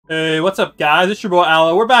Hey, what's up, guys? It's your boy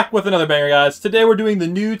Aloe. We're back with another banger, guys. Today we're doing the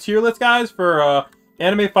new tier list, guys, for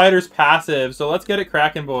Anime Fighters passive. So let's get it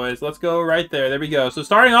cracking, boys. Let's go right there. There we go. So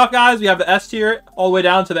starting off, guys, we have the S tier all the way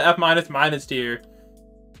down to the F minus tier.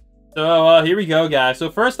 So here we go, guys.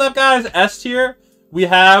 So first up, guys, S tier, we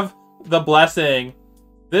have the Blessing.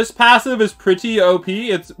 This passive is pretty OP.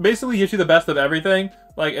 It's basically gives you the best of everything,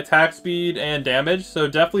 like attack speed and damage. So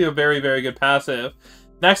definitely a very, very good passive.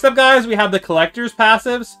 Next up, guys, we have the Collector's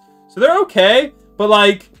passives. So they're okay, but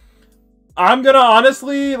like, I'm gonna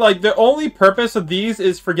honestly, like, the only purpose of these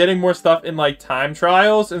is for getting more stuff in like time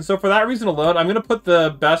trials. And so for that reason alone, I'm gonna put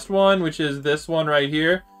the best one, which is this one right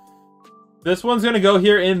here. This one's gonna go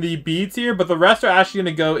here in the B tier, but the rest are actually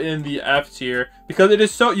gonna go in the F tier because it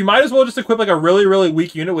is so, you might as well just equip like a really, really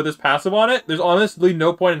weak unit with this passive on it. There's honestly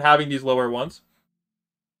no point in having these lower ones.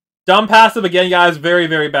 Dumb passive, again, guys, very,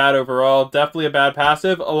 very bad overall. Definitely a bad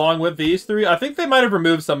passive, along with these three. I think they might have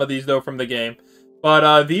removed some of these, though, from the game.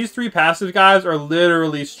 But these three passive guys are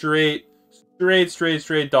literally straight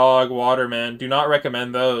dog water, man. Do not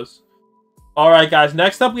recommend those. Alright, guys,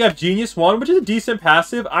 next up we have Genius 1, which is a decent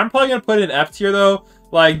passive. I'm probably going to put it in F tier, though.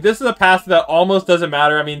 Like, this is a passive that almost doesn't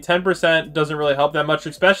matter. I mean, 10% doesn't really help that much,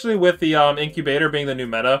 especially with the Incubator being the new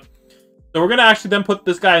meta. So we're going to actually then put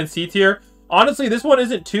this guy in C tier. Honestly, this one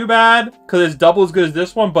isn't too bad because it's double as good as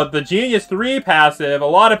this one, but the Genius 3 passive, a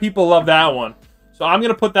lot of people love that one. So I'm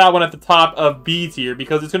going to put that one at the top of B tier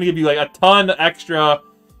because it's going to give you like a ton extra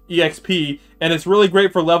EXP, and it's really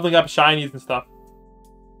great for leveling up shinies and stuff.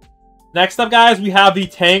 Next up, guys, we have the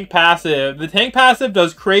Tank passive. The Tank passive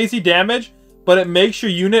does crazy damage, but it makes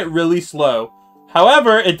your unit really slow.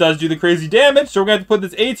 However, it does do the crazy damage, so we're going to have to put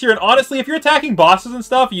this A tier. And honestly, if you're attacking bosses and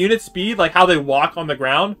stuff, unit speed, like how they walk on the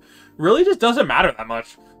ground, really just doesn't matter that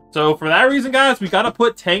much. So for that reason, guys, we got to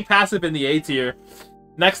put Tank passive in the A tier.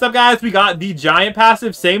 Next up, guys, we got the Giant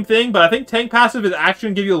passive. Same thing, but I think Tank passive is actually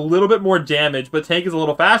going to give you a little bit more damage, but Tank is a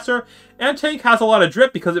little faster, and Tank has a lot of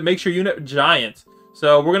drip because it makes your unit giant.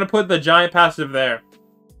 So we're going to put the Giant passive there.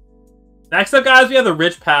 Next up, guys, we have the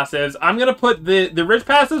Rich passives. I'm going to put the Rich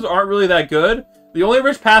passives aren't really that good. The only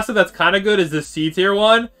Rich passive that's kind of good is the C tier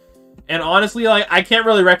one. And honestly, like, I can't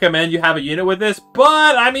really recommend you have a unit with this.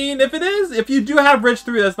 But, I mean, if you do have Rich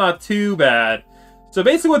 3, that's not too bad. So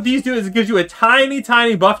basically what these do is it gives you a tiny,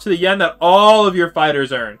 tiny buff to the yen that all of your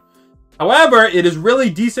fighters earn. However, it is really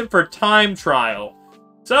decent for time trial.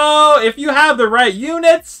 So, if you have the right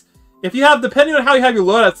units, if you have, depending on how you have your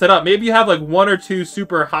loadout set up, maybe you have like 1 or 2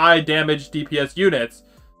 super high damage DPS units.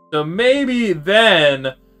 So maybe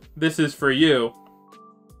then this is for you.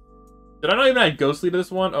 Did I not even add Ghostly to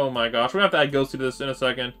this one? Oh my gosh, we're gonna have to add Ghostly to this in a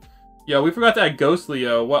second. Yo, we forgot to add Ghostly,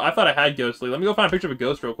 yo. Well, I thought I had Ghostly. Let me go find a picture of a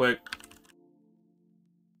ghost real quick.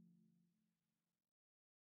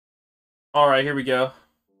 Alright, here we go.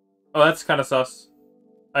 Oh, that's kind of sus.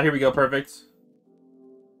 Oh, here we go, perfect.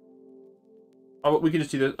 Oh, we can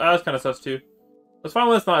just do this. Oh, that's kind of sus too. Let's find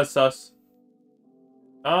one that's not as sus.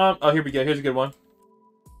 Oh, here we go. Here's a good one.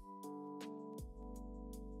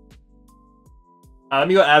 Let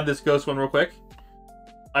me go add this ghost one real quick.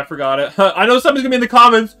 I forgot it. I know somebody's gonna be in the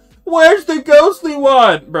comments. Where's the ghostly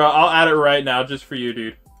one? Bro, I'll add it right now just for you,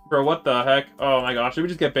 dude. Bro, what the heck? Oh my gosh, did we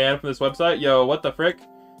just get banned from this website? Yo, what the frick?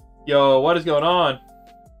 Yo, what is going on?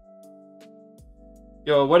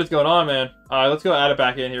 Yo, what is going on, man? Let's go add it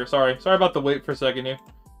back in here. Sorry about the wait for a second here.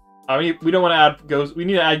 We don't want to add ghost. We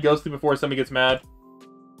need to add ghostly before somebody gets mad.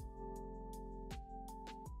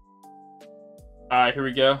 Alright, here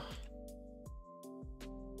we go.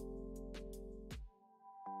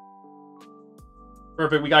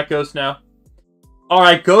 Perfect, we got Ghost now.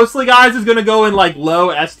 Alright, Ghostly, guys, is going to go in, like, low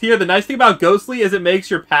S tier. The nice thing about Ghostly is it makes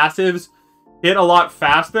your passives hit a lot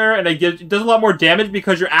faster, and it does a lot more damage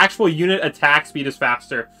because your actual unit attack speed is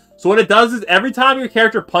faster. So what it does is every time your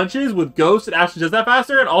character punches with Ghost, it actually does that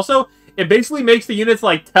faster, and also, it basically makes the units,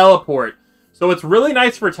 like, teleport. So it's really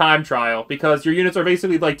nice for time trial, because your units are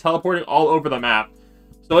basically, like, teleporting all over the map.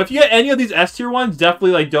 So if you get any of these S tier ones,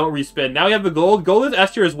 definitely, like, don't respin. Now we have the Gold. Gold is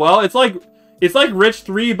S tier as well. It's like Rich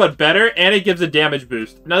 3, but better, and it gives a damage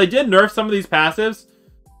boost. Now, they did nerf some of these passives,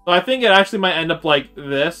 so I think it actually might end up like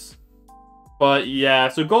this. But, yeah,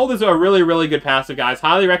 so Gold is a really, really good passive, guys.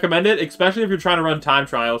 Highly recommend it, especially if you're trying to run time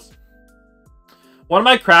trials. One of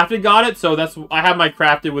my crafted got it, so I have my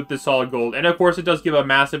crafted with this solid Gold. And, of course, it does give a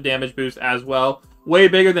massive damage boost as well. Way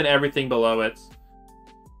bigger than everything below it.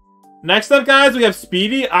 Next up, guys, we have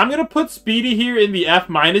Speedy. I'm going to put Speedy here in the F-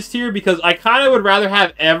 tier because I kind of would rather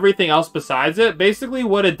have everything else besides it. Basically,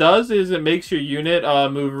 what it does is it makes your unit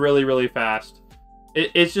move really, really fast.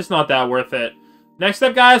 It's just not that worth it. Next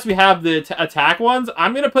up, guys, we have the attack ones.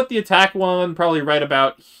 I'm going to put the attack one probably right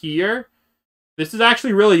about here. This is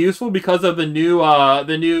actually really useful because of the new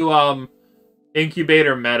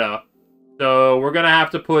incubator meta. So we're going to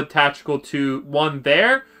have to put Tactical 2 1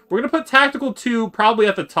 there. We're going to put Tactical 2 probably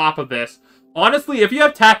at the top of this. Honestly, if you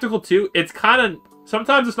have Tactical 2, it's kind of...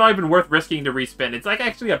 Sometimes it's not even worth risking to respin. It's like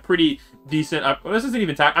actually a pretty decent... this isn't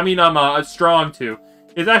even... a strong 2.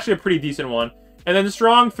 It's actually a pretty decent one. And then the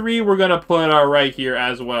strong 3 we're going to put right here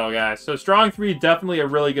as well, guys. So strong 3, definitely a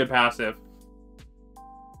really good passive.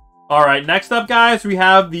 Alright, next up, guys, we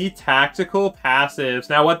have the tactical passives.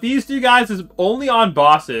 Now, what these do, guys, is only on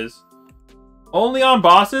bosses. Only on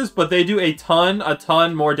bosses, but they do a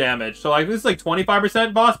ton more damage. So, like, this is like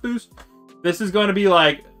 25% boss boost. This is going to be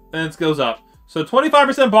like... And it goes up. So,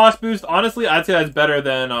 25% boss boost, honestly, I'd say that's better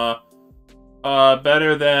than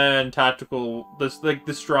tactical, like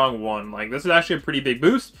the strong 1. Like, this is actually a pretty big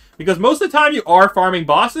boost, because most of the time you are farming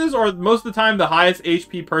bosses, or most of the time the highest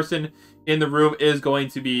HP person in the room is going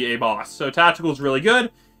to be a boss. So tactical is really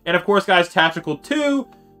good. And of course, guys, tactical 2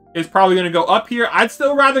 is probably going to go up here. I'd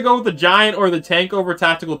still rather go with the giant or the tank over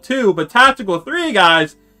tactical 2, but tactical 3,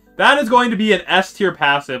 guys, that is going to be an S tier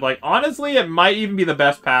passive. Like, honestly, it might even be the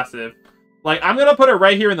best passive. Like, I'm going to put it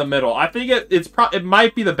right here in the middle. I think it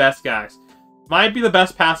might be the best, guys. Might be the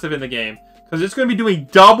best passive in the game. Because it's going to be doing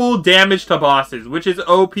double damage to bosses, which is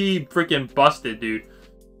OP freaking busted, dude.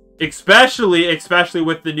 Especially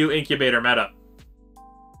with the new incubator meta.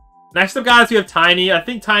 Next up, guys, we have Tiny. I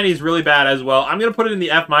think Tiny is really bad as well. I'm going to put it in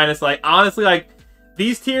the F-. Like, honestly, like,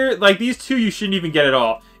 these two you shouldn't even get at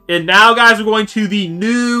all. And now, guys, we're going to the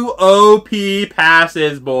new OP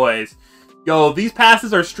passes, boys. Yo, these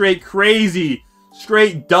passes are straight crazy.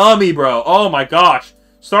 Straight dummy, bro. Oh, my gosh.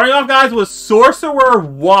 Starting off, guys, with Sorcerer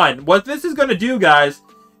 1. What this is going to do, guys,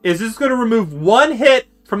 is this is going to remove 1 hit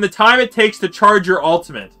from the time it takes to charge your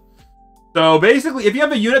ultimate. So, basically, if you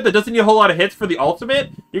have a unit that doesn't need a whole lot of hits for the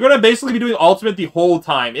ultimate, you're going to basically be doing ultimate the whole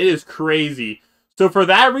time. It is crazy. So, for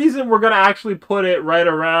that reason, we're going to actually put it right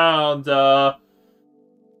around...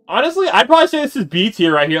 Honestly, I'd probably say this is B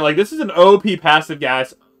tier right here. Like, this is an OP passive,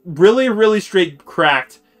 guys. Really, really straight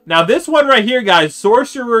cracked. Now, this one right here, guys,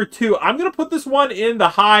 Sorcerer 2, I'm going to put this one in the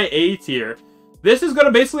high A tier. This is going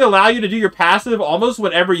to basically allow you to do your passive almost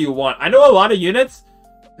whenever you want. I know a lot of units,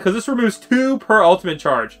 because this removes 2 per ultimate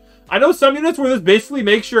charge. I know some units where this basically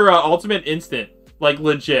makes your ultimate instant, like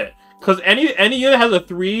legit. Because any unit has a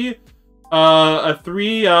 3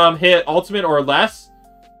 hit ultimate or less,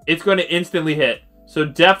 it's going to instantly hit. So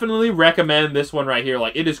definitely recommend this one right here.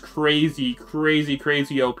 Like, it is crazy, crazy,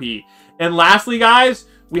 crazy OP. And lastly, guys,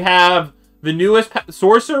 we have the newest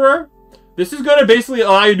Sorcerer. This is going to basically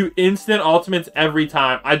allow you to do instant ultimates every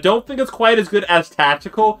time. I don't think it's quite as good as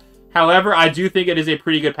Tactical. However, I do think it is a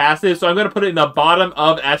pretty good passive. So I'm going to put it in the bottom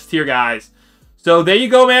of S tier, guys. So there you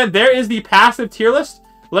go, man. There is the passive tier list.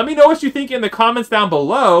 Let me know what you think in the comments down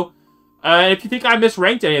below. If you think I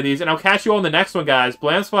misranked any of these. And I'll catch you all in the next one, guys.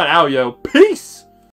 Blamspot out, yo. Peace.